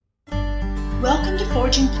Welcome to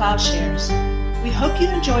Forging Plowshares. We hope you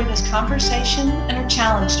enjoy this conversation and are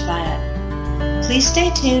challenged by it. Please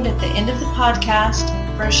stay tuned at the end of the podcast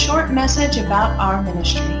for a short message about our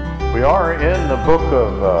ministry. We are in the book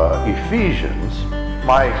of Ephesians.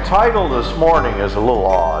 My title this morning is a little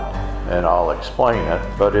odd, and I'll explain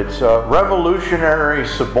it, but it's Revolutionary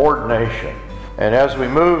Subordination. And as we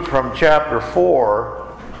move from chapter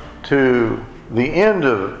 4 to the end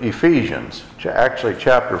of Ephesians, actually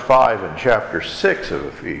chapter 5 and chapter 6 of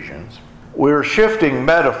Ephesians, we're shifting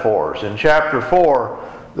metaphors. In chapter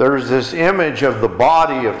 4, there's this image of the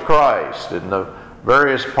body of Christ and the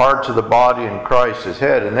various parts of the body in Christ's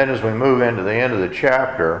head. And then as we move into the end of the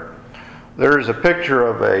chapter, there's a picture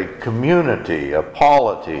of a community, a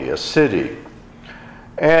polity, a city.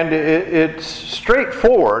 And it's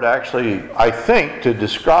straightforward, actually, I think, to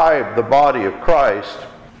describe the body of Christ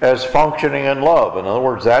as functioning in love. In other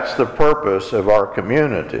words, that's the purpose of our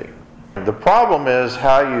community. The problem is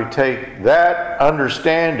how you take that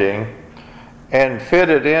understanding and fit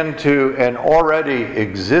it into an already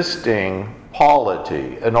existing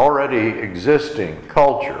polity, an already existing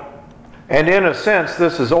culture. And in a sense,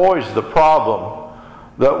 this is always the problem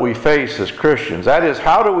that we face as Christians. That is,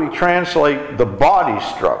 how do we translate the body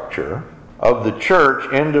structure of the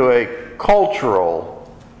church into a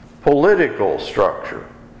cultural, political structure?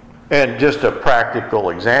 And just a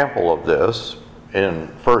practical example of this in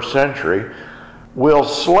first century, will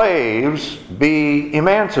slaves be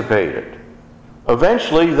emancipated?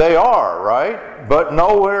 Eventually they are, right? But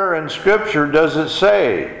nowhere in Scripture does it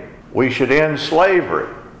say we should end slavery.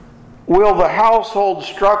 Will the household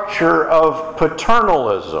structure of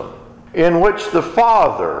paternalism, in which the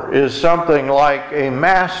father is something like a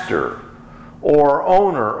master or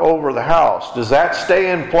owner over the house, does that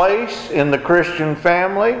stay in place in the Christian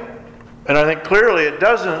family? And I think clearly it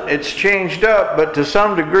doesn't. It's changed up, but to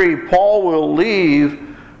some degree, Paul will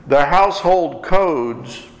leave the household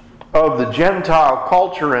codes of the Gentile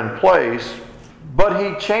culture in place, but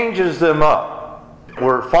he changes them up.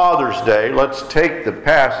 We're Father's Day. Let's take the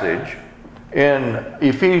passage in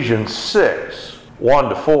Ephesians 6,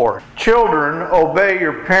 1-4. Children, obey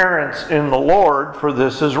your parents in the Lord, for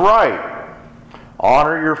this is right.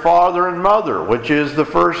 Honor your father and mother, which is the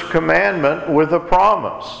first commandment with a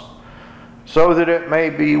promise, so that it may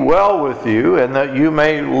be well with you and that you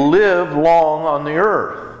may live long on the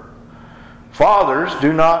earth. Fathers,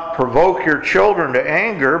 do not provoke your children to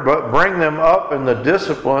anger, but bring them up in the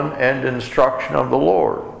discipline and instruction of the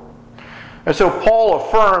Lord. And so Paul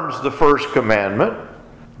affirms the first commandment,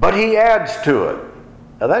 but he adds to it.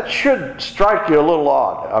 Now that should strike you a little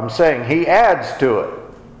odd. I'm saying he adds to it.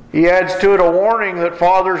 He adds to it a warning that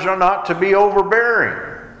fathers are not to be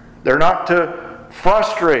overbearing. They're not to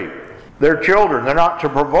frustrate their children. They're not to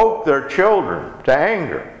provoke their children to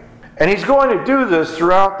anger. And he's going to do this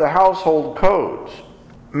throughout the household codes.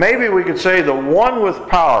 Maybe we could say the one with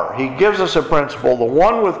power. He gives us a principle. The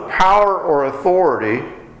one with power or authority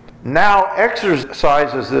now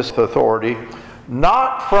exercises this authority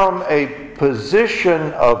not from a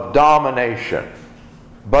position of domination,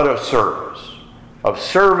 but of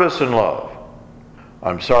service and love.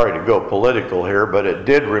 I'm sorry to go political here, but it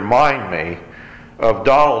did remind me of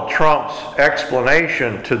Donald Trump's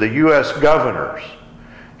explanation to the U.S. governors.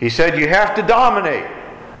 He said, you have to dominate.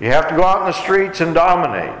 You have to go out in the streets and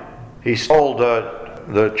dominate. He told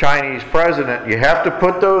the Chinese president, you have to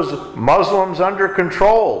put those Muslims under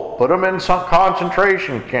control. Put them in some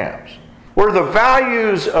concentration camps. Where the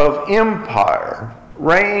values of empire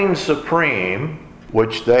reign supreme,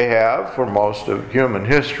 which they have for most of human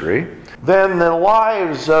history, then the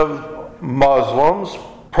lives of Muslims,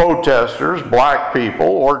 protesters, black people,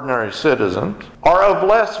 ordinary citizens, are of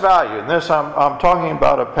less value. And this, I'm talking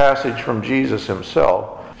about a passage from Jesus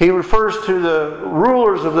himself. He refers to the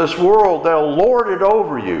rulers of this world. They'll lord it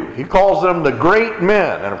over you. He calls them the great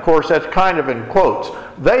men. And of course, that's kind of in quotes.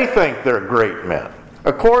 They think they're great men.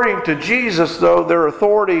 According to Jesus, though, their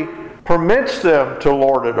authority permits them to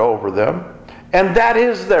lord it over them. And that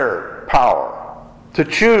is their power, to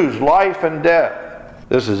choose life and death.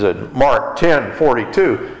 This is in Mark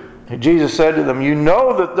 10:42. Jesus said to them, you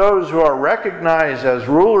know that those who are recognized as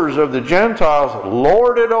rulers of the Gentiles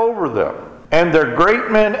lord it over them, and their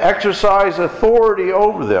great men exercise authority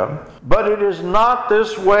over them. But it is not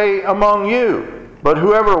this way among you. But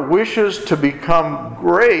whoever wishes to become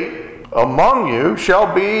great among you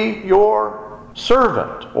shall be your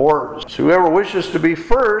servant. Or whoever wishes to be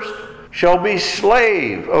first shall be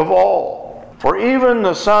slave of all. For even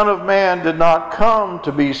the Son of Man did not come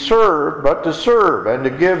to be served, but to serve, and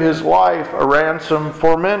to give his life a ransom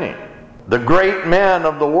for many. The great men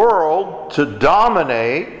of the world to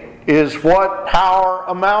dominate is what power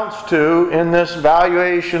amounts to in this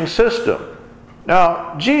valuation system.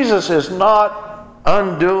 Now, Jesus is not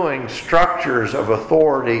undoing structures of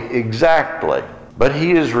authority exactly, but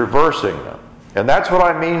he is reversing them. And that's what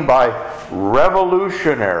I mean by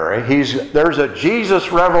revolutionary. There's a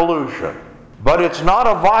Jesus revolution, but it's not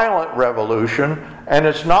a violent revolution, and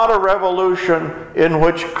it's not a revolution in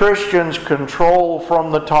which Christians control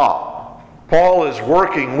from the top. Paul is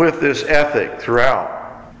working with this ethic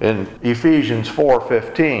throughout in Ephesians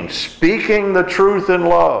 4:15, speaking the truth in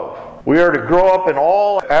love. We are to grow up in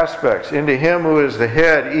all aspects into him who is the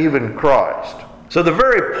head, even Christ. So the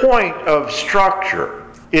very point of structure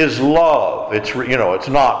is love. It's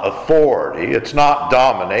not authority. It's not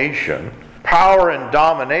domination. Power and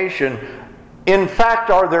domination, in fact,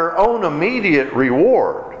 are their own immediate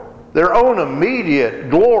reward, their own immediate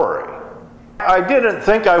glory. I didn't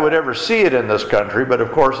think I would ever see it in this country, but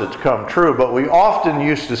of course it's come true. But we often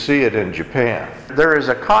used to see it in Japan. There is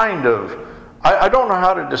a kind of, I don't know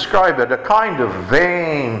how to describe it, a kind of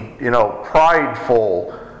vain,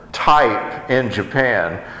 prideful type in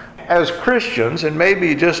Japan. As Christians, and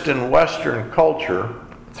maybe just in Western culture,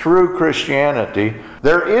 through Christianity,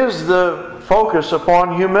 there is the focus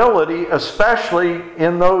upon humility, especially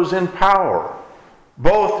in those in power.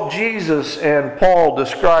 Both Jesus and Paul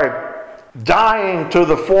describe dying to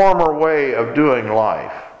the former way of doing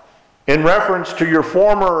life. In reference to your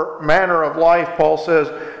former manner of life, Paul says,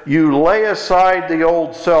 you lay aside the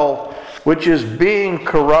old self, which is being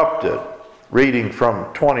corrupted. Reading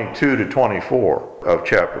from 22 to 24 of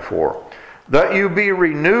chapter 4. That you be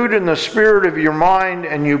renewed in the spirit of your mind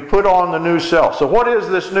and you put on the new self. So what is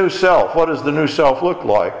this new self? What does the new self look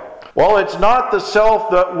like? Well, it's not the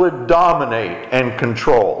self that would dominate and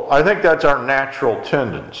control. I think that's our natural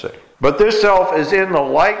tendency. But this self is in the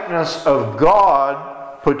likeness of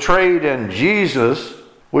God portrayed in Jesus,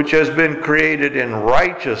 which has been created in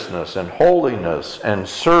righteousness and holiness and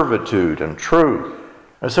servitude and truth.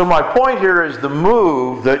 And so my point here is the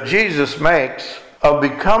move that Jesus makes of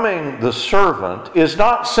becoming the servant is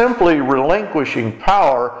not simply relinquishing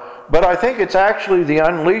power, but I think it's actually the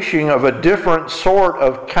unleashing of a different sort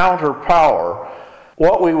of counter power,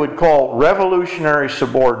 what we would call revolutionary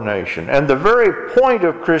subordination. And the very point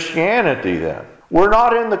of Christianity then, we're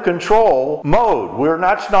not in the control mode.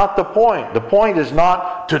 That's not the point. The point is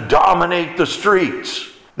not to dominate the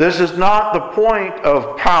streets. This is not the point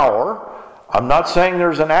of power. I'm not saying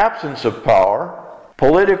there's an absence of power.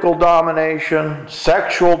 Political domination,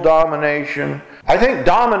 sexual domination. I think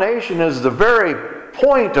domination is the very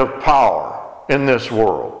point of power in this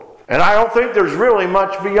world. And I don't think there's really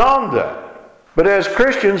much beyond that. But as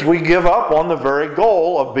Christians, we give up on the very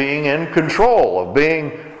goal of being in control, of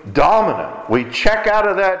being dominant. We check out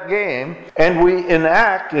of that game and we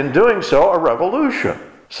enact, in doing so, a revolution.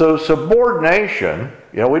 So subordination,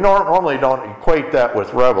 we normally don't equate that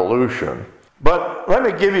with revolution. But let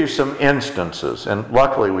me give you some instances, and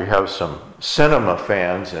luckily we have some cinema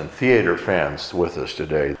fans and theater fans with us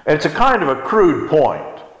today. And it's a kind of a crude point,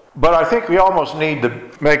 but I think we almost need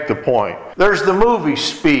to make the point. There's the movie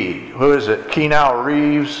Speed. Who is it? Keanu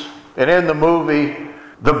Reeves. And in the movie,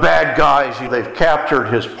 the bad guys, they've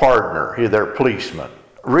captured his partner, their policeman.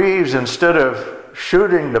 Reeves, instead of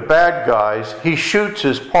shooting the bad guys, he shoots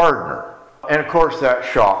his partner. And of course that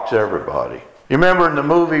shocks everybody. You remember in the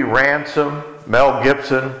movie Ransom, Mel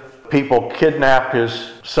Gibson, people kidnap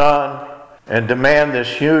his son and demand this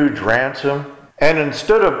huge ransom. And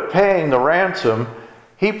instead of paying the ransom,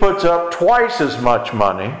 he puts up twice as much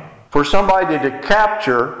money for somebody to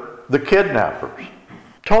capture the kidnappers.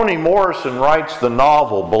 Toni Morrison writes the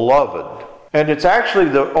novel Beloved. And it's actually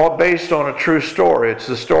based on a true story. It's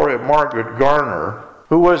the story of Margaret Garner,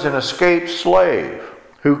 who was an escaped slave,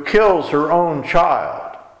 who kills her own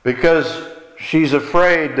child because she's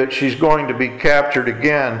afraid that she's going to be captured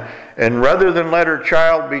again, and rather than let her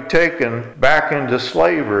child be taken back into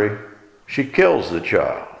slavery, she kills the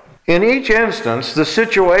child. In each instance, the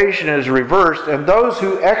situation is reversed, and those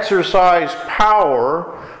who exercise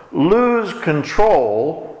power lose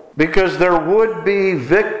control because their would-be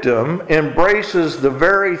victim embraces the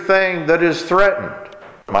very thing that is threatened.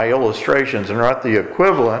 My illustrations are not the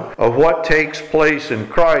equivalent of what takes place in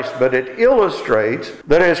Christ, but it illustrates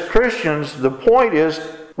that as Christians, the point is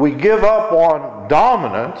we give up on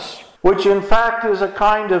dominance, which in fact is a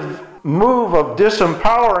kind of move of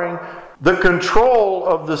disempowering the control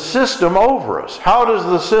of the system over us. How does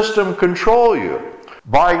the system control you?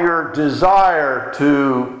 By your desire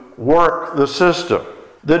to work the system.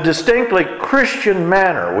 The distinctly Christian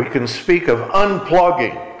manner, we can speak of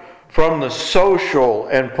unplugging from the social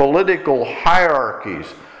and political hierarchies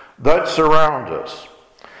that surround us.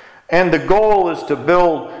 And the goal is to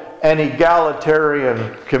build an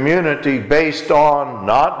egalitarian community based on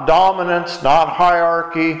not dominance, not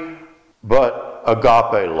hierarchy, but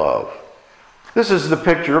agape love. This is the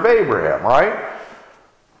picture of Abraham, right?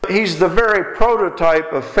 He's the very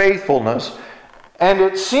prototype of faithfulness, and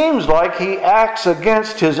it seems like he acts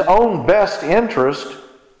against his own best interest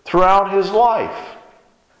throughout his life.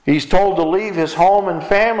 He's told to leave his home and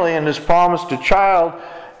family and his promised a child,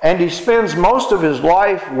 and he spends most of his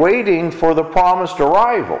life waiting for the promised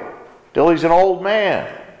arrival till he's an old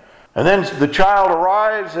man. And then the child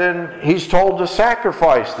arrives and he's told to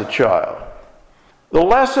sacrifice the child. The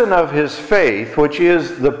lesson of his faith, which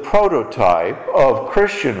is the prototype of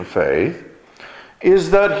Christian faith, is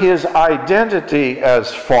that his identity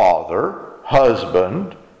as father,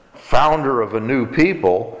 husband, founder of a new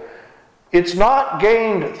people, it's not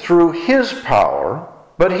gained through his power,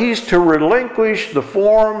 but he's to relinquish the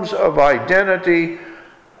forms of identity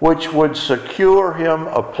which would secure him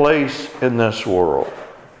a place in this world.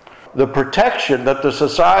 The protection that the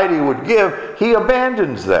society would give, he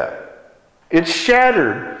abandons that. It's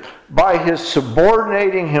shattered by his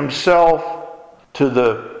subordinating himself to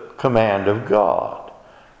the command of God.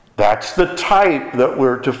 That's the type that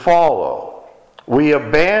we're to follow. We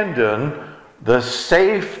abandon the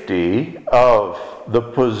safety of the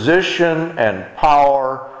position and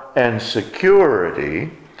power and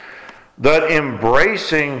security that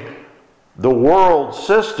embracing the world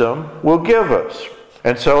system will give us.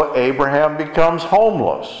 And so Abraham becomes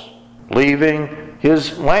homeless, leaving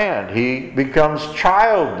his land. He becomes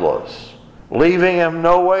childless, leaving him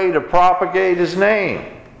no way to propagate his name.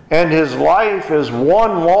 And his life is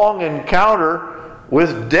one long encounter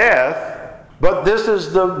with death, but this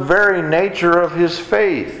is the very nature of his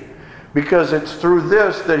faith, because it's through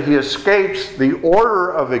this that he escapes the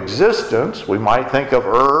order of existence. We might think of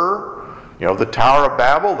the Tower of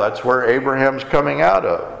Babel, that's where Abraham's coming out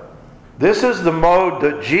of. This is the mode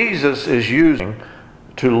that Jesus is using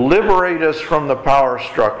to liberate us from the power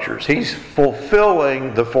structures. He's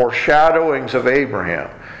fulfilling the foreshadowings of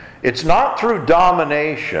Abraham. It's not through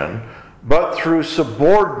domination, but through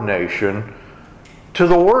subordination to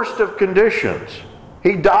the worst of conditions.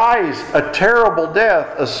 He dies a terrible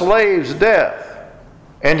death, a slave's death.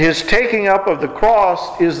 And his taking up of the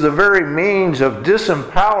cross is the very means of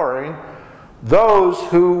disempowering those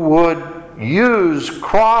who would use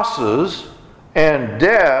crosses and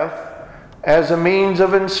death as a means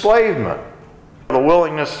of enslavement. The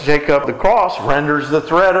willingness to take up the cross renders the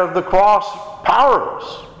threat of the cross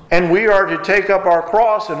powerless. And we are to take up our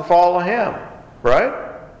cross and follow him, right?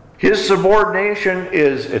 His subordination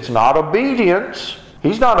it's not obedience.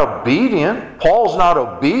 He's not obedient. Paul's not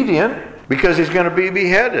obedient because he's going to be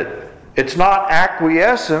beheaded. It's not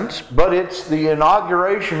acquiescence, but it's the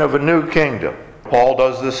inauguration of a new kingdom. Paul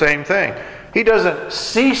does the same thing. He doesn't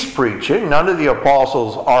cease preaching. None of the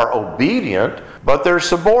apostles are obedient, but they're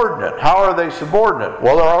subordinate. How are they subordinate?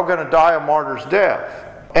 Well, they're all going to die a martyr's death.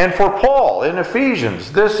 And for Paul in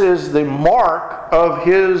Ephesians, this is the mark of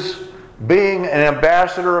his being an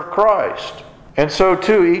ambassador of Christ. And so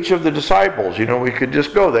too, each of the disciples, we could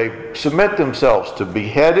just go. They submit themselves to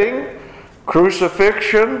beheading,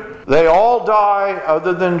 crucifixion. They all die,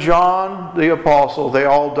 other than John the apostle, they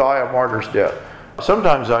all die a martyr's death.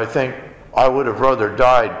 Sometimes I think I would have rather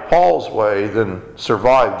died Paul's way than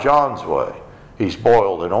survived John's way. He's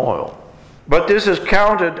boiled in oil. But this is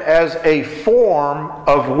counted as a form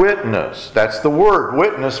of witness. That's the word.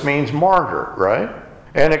 Witness means martyr, right?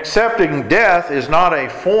 And accepting death is not a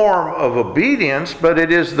form of obedience, but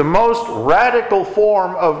it is the most radical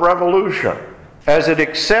form of revolution, as it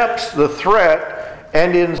accepts the threat,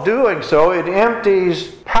 and in doing so, it empties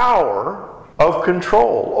power of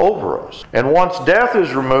control over us. And once death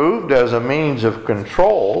is removed as a means of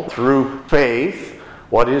control through faith,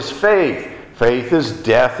 what is faith? Faith is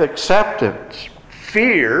death acceptance.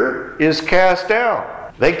 Fear is cast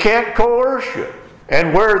down. They can't coerce you.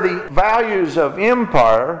 And where the values of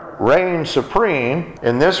empire reign supreme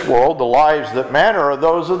in this world, the lives that matter are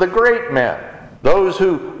those of the great men, those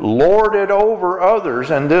who lord it over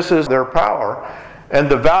others, and this is their power. And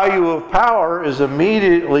the value of power is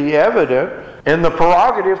immediately evident in the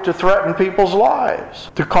prerogative to threaten people's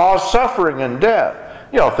lives, to cause suffering and death.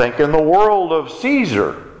 Think in the world of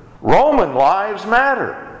Caesar. Roman lives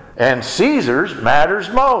matter, and Caesar's matters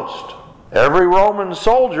most. Every Roman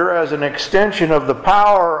soldier, as an extension of the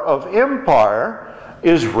power of empire,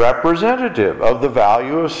 is representative of the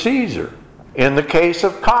value of Caesar. In the case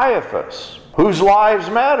of Caiaphas, whose lives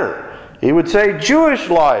matter, he would say Jewish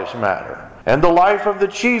lives matter. And the life of the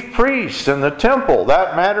chief priests in the temple,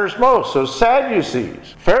 that matters most. So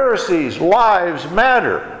Sadducees, Pharisees' lives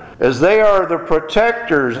matter. as they are the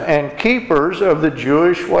protectors and keepers of the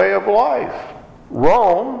Jewish way of life.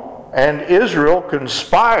 Rome and Israel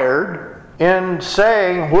conspired in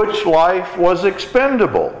saying which life was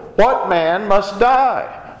expendable. What man must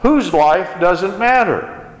die? Whose life doesn't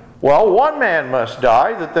matter? Well, one man must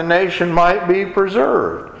die that the nation might be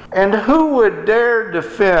preserved. And who would dare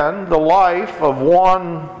defend the life of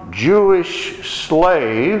one Jewish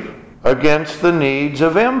slave against the needs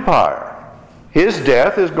of empire? His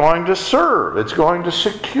death is going to serve. It's going to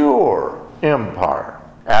secure empire.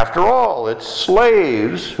 After all, it's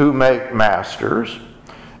slaves who make masters.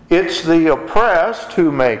 It's the oppressed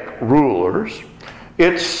who make rulers.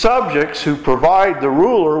 It's subjects who provide the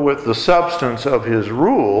ruler with the substance of his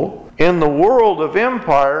rule. In the world of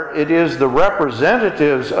empire, it is the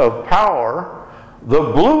representatives of power. The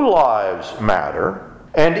blue lives matter.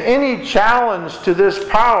 And any challenge to this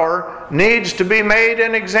power needs to be made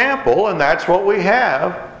an example, and that's what we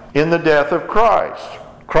have in the death of Christ.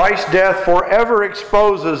 Christ's death forever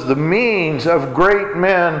exposes the means of great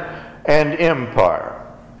men and empire.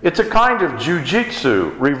 It's a kind of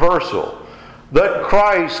jiu-jitsu reversal that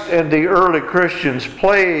Christ and the early Christians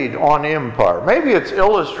played on empire. Maybe it's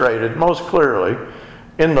illustrated most clearly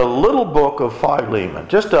in the little book of Philemon,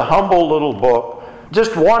 just a humble little book,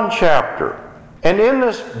 just one chapter. And in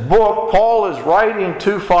this book, Paul is writing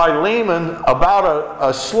to Philemon about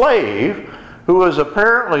a slave who has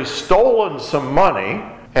apparently stolen some money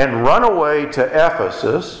and run away to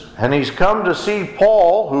Ephesus. And he's come to see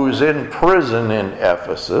Paul, who's in prison in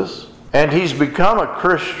Ephesus. And he's become a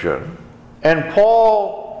Christian. And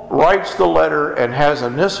Paul writes the letter and has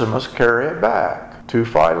Onesimus carry it back to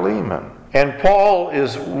Philemon. And Paul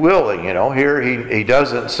is willing, here he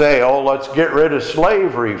doesn't say, let's get rid of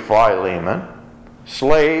slavery, Philemon.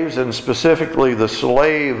 Slaves, and specifically the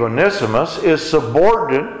slave Onesimus, is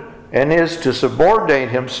subordinate and is to subordinate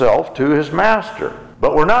himself to his master.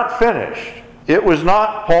 But we're not finished. It was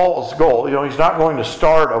not Paul's goal. He's not going to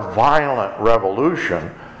start a violent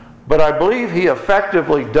revolution, but I believe he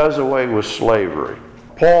effectively does away with slavery.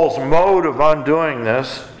 Paul's mode of undoing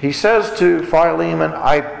this, he says to Philemon,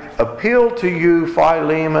 I appeal to you,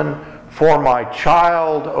 Philemon, for my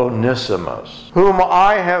child Onesimus, whom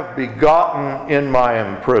I have begotten in my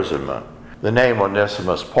imprisonment. The name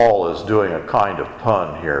Onesimus, Paul is doing a kind of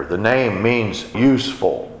pun here. The name means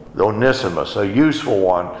useful. Onesimus, a useful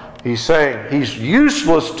one. He's saying he's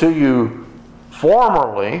useless to you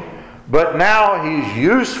formerly, but now he's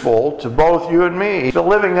useful to both you and me. He's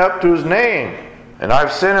living up to his name. And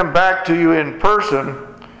I've sent him back to you in person.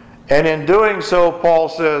 And in doing so, Paul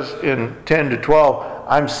says in 10 to 12,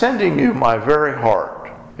 I'm sending you my very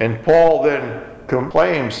heart. And Paul then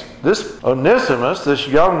complains, this Onesimus, this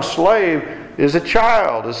young slave, is a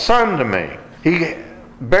child, a son to me. He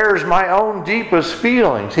bears my own deepest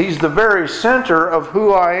feelings. He's the very center of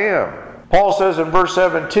who I am. Paul says in verse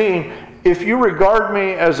 17, if you regard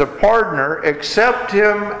me as a partner, accept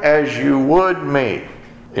him as you would me.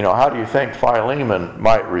 How do you think Philemon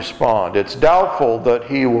might respond? It's doubtful that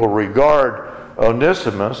he will regard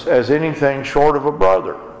Onesimus as anything short of a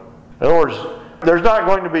brother. In other words, there's not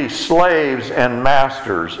going to be slaves and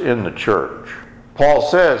masters in the church. Paul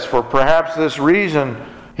says, for perhaps this reason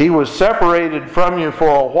he was separated from you for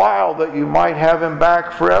a while, that you might have him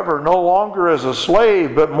back forever, no longer as a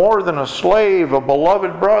slave, but more than a slave, a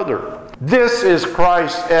beloved brother. This is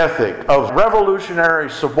Christ's ethic of revolutionary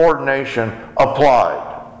subordination applied.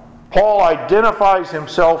 Paul identifies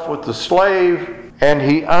himself with the slave, and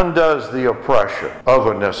he undoes the oppression of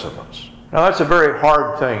Onesimus. Now that's a very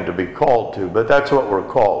hard thing to be called to, but that's what we're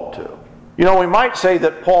called to. We might say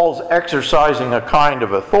that Paul's exercising a kind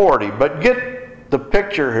of authority, but get the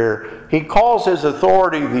picture here. He calls his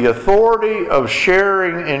authority the authority of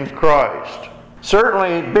sharing in Christ.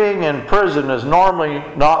 Certainly being in prison is normally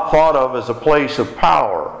not thought of as a place of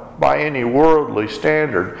power by any worldly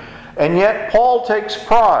standard, and yet Paul takes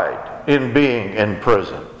pride in being in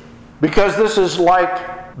prison. Because this is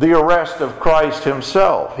like the arrest of Christ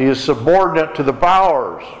himself. He is subordinate to the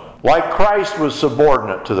powers, like Christ was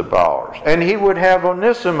subordinate to the powers. And he would have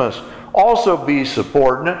Onesimus also be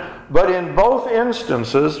subordinate, but in both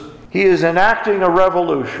instances, he is enacting a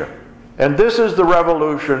revolution. And this is the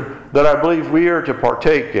revolution that I believe we are to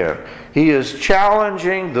partake in. He is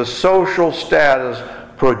challenging the social status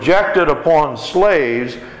projected upon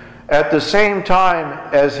slaves at the same time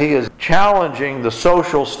as he is challenging the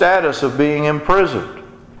social status of being imprisoned.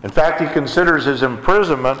 In fact, he considers his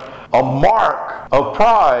imprisonment a mark of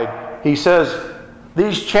pride. He says,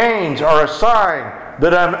 these chains are a sign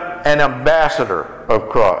that I'm an ambassador of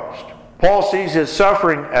Christ. Paul sees his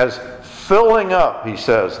suffering as filling up, he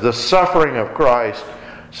says, the suffering of Christ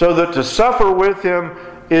so that to suffer with him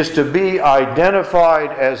is to be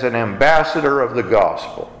identified as an ambassador of the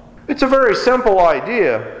gospel. It's a very simple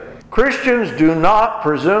idea. Christians do not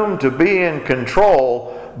presume to be in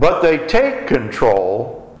control, but they take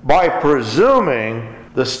control by presuming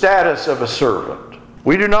the status of a servant.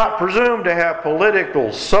 We do not presume to have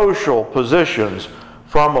political, social positions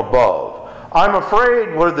from above. I'm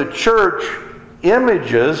afraid where the church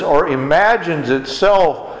images or imagines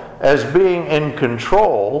itself as being in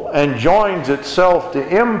control and joins itself to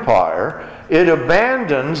empire, it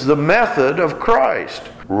abandons the method of Christ,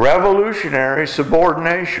 revolutionary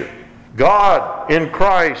subordination. God in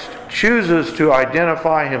Christ chooses to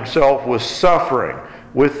identify himself with suffering,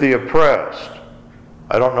 with the oppressed.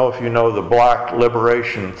 I don't know if you know the black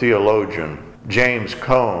liberation theologian, James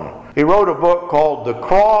Cone. He wrote a book called The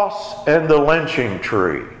Cross and the Lynching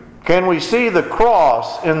Tree. Can we see the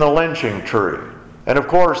cross in the lynching tree? And of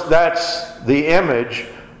course, that's the image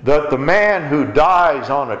that the man who dies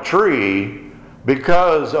on a tree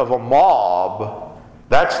because of a mob,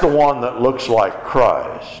 that's the one that looks like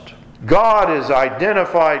Christ. God is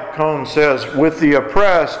identified, Cone says, with the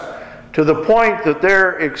oppressed to the point that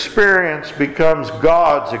their experience becomes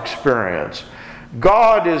God's experience.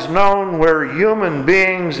 God is known where human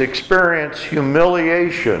beings experience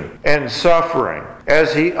humiliation and suffering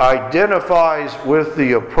as he identifies with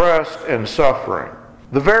the oppressed and suffering.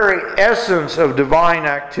 The very essence of divine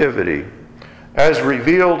activity, as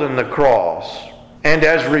revealed in the cross and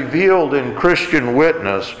as revealed in Christian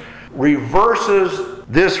witness, reverses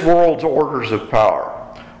this world's orders of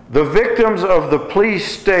power. The victims of the police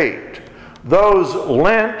state, those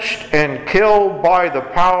lynched and killed by the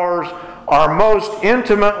powers, are most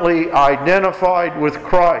intimately identified with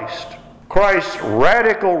Christ. Christ's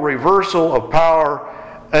radical reversal of power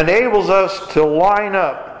enables us to line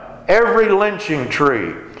up every lynching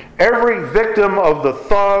tree, every victim of the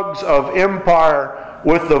thugs of empire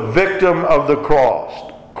with the victim of the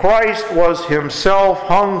cross. Christ was himself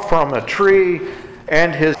hung from a tree,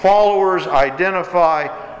 and his followers identify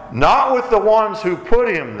not with the ones who put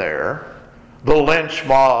him there, the lynch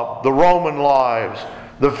mob, the Roman lives,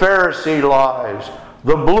 the Pharisee lives,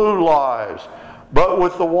 the blue lives, but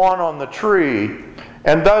with the one on the tree,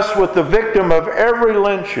 and thus with the victim of every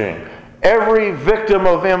lynching, every victim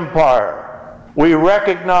of empire. We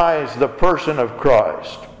recognize the person of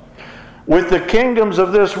Christ. With the kingdoms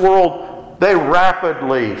of this world, they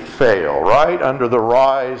rapidly fail, right? Under the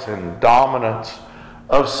rise and dominance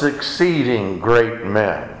of succeeding great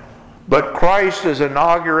men. But Christ is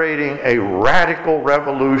inaugurating a radical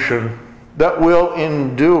revolution that will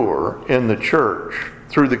endure in the church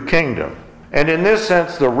through the kingdom. And in this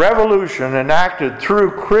sense, the revolution enacted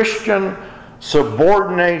through Christian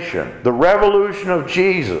subordination, the revolution of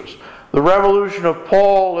Jesus, the revolution of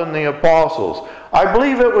Paul and the apostles. I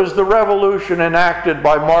believe it was the revolution enacted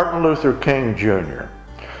by Martin Luther King Jr.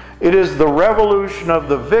 It is the revolution of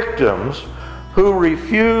the victims who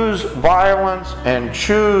refuse violence and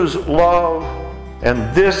choose love,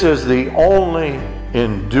 and this is the only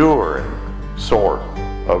enduring sort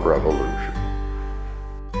of revolution.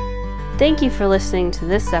 Thank you for listening to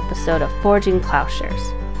this episode of Forging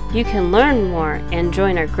Plowshares. You can learn more and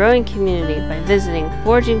join our growing community by visiting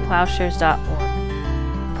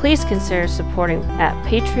forgingplowshares.org. Please consider supporting at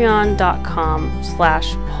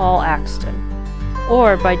patreon.com/Paul Axton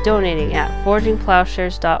or by donating at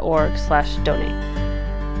forgingplowshares.org/donate.